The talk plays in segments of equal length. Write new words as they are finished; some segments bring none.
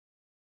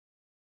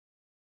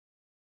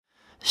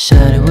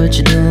Shawty, what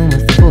you doing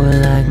with a boy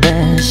like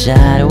that?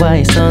 Shawty, why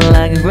you sounding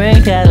like a gray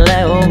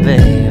Cadillac? Oh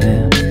baby,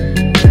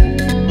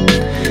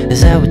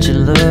 is that what you're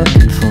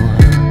looking for?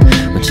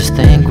 Well, just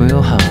think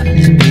real hard and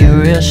just be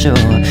real sure.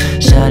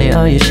 Shawty,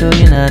 are you sure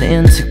you're not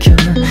insecure?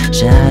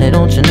 Shawty,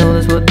 don't you know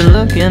that's what they're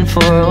looking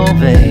for? Oh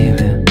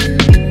baby,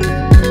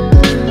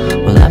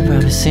 well I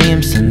probably seem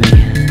to me,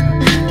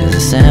 cause I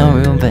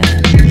sound real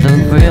bad, you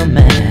look real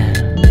mad.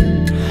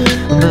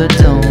 But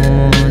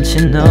don't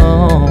you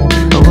know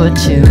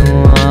what you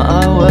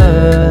are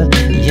worth?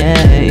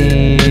 Yeah,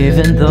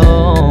 even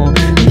though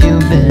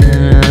you've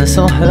been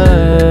so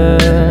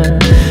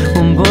hurt.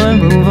 Well boy,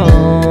 move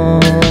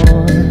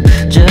on,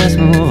 just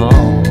move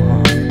on.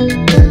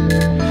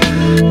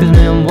 Cause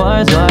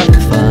memoirs are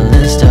for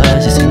falling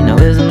stars. You see, now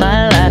it's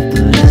my life,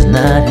 but it's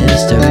not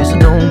history. So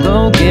don't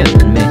go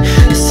giving me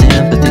your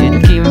sympathy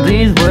and keep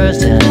these words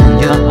down in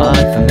your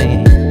heart for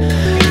me.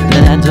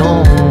 That I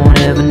don't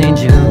ever need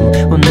you,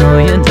 well no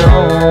you don't.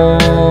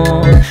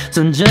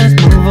 So just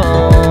move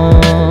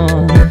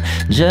on,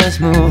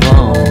 just move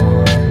on.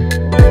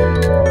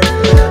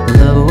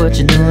 Love what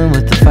you're doing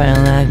with the fire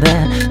like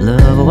that.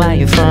 Love where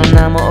you from,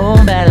 I'm an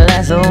old bad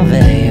lass, oh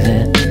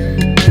baby.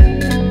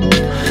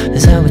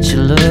 Is that what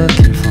you're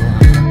looking for?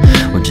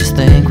 Well just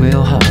think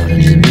real hard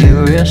and just be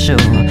real sure.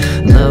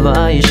 Love,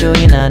 are you sure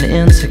you're not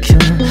insecure?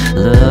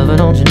 Love,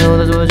 don't you know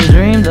that's what your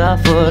dreams are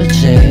for to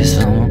chase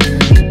on?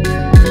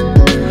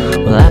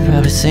 Well I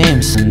probably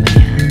seem to me,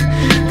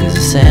 cause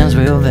it sounds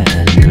real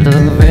bad, you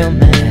look real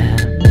mad.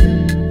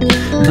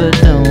 But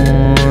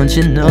don't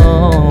you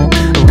know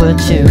what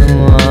you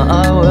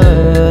are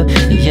worth?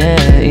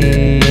 Yeah,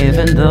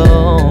 even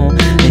though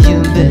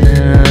you've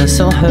been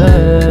so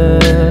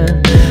hurt.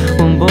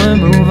 Well boy,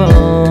 move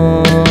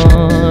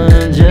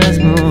on,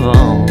 just move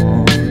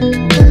on.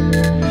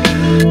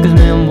 Cause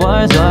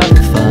memoirs are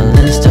for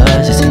falling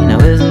stars. You see, now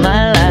it's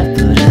my life,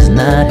 but it's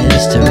not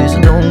history.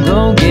 So don't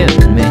go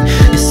giving me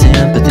your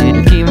sympathy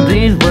to keep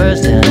these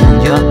words down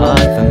in your heart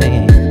for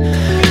me.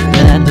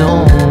 And I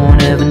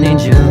don't ever need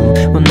you,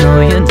 well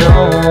no you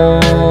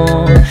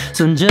don't.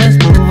 So just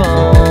move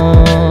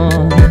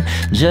on,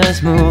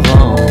 just move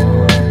on.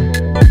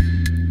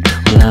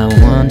 Well I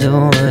wonder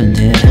what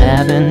did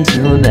happen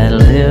to that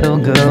little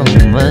girl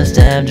who must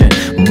have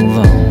dreamed. Move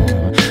on,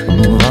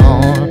 move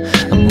on,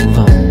 move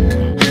on,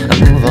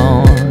 move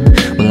on.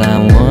 Well I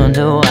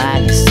wonder why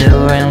you're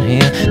still around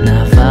here,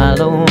 not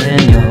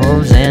following your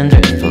hopes and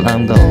dreams. Well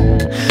I'm gone,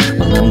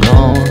 well I'm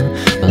gone,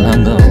 well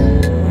I'm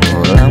gone,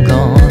 well I'm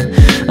gone.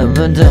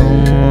 But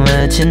don't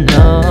let you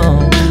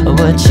know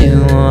what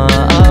you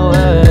are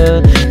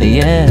worth.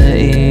 Yeah,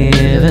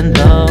 even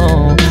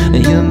though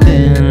you've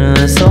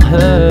been so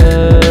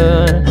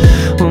hurt.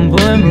 Well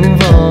boy,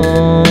 move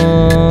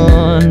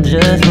on,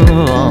 just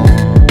move on.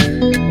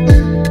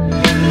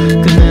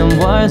 Cause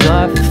memoirs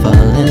are for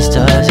falling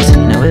stars. You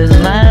see, now it's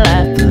my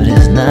life, but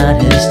it's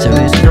not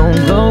history. So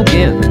don't go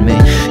giving me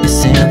your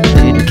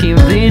sympathy to keep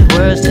these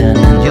words down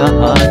in your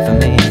heart for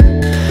me.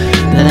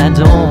 That I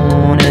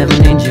don't ever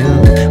need you,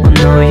 well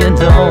no you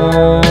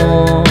don't.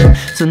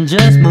 So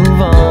just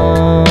move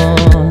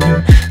on,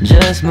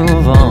 just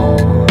move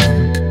on.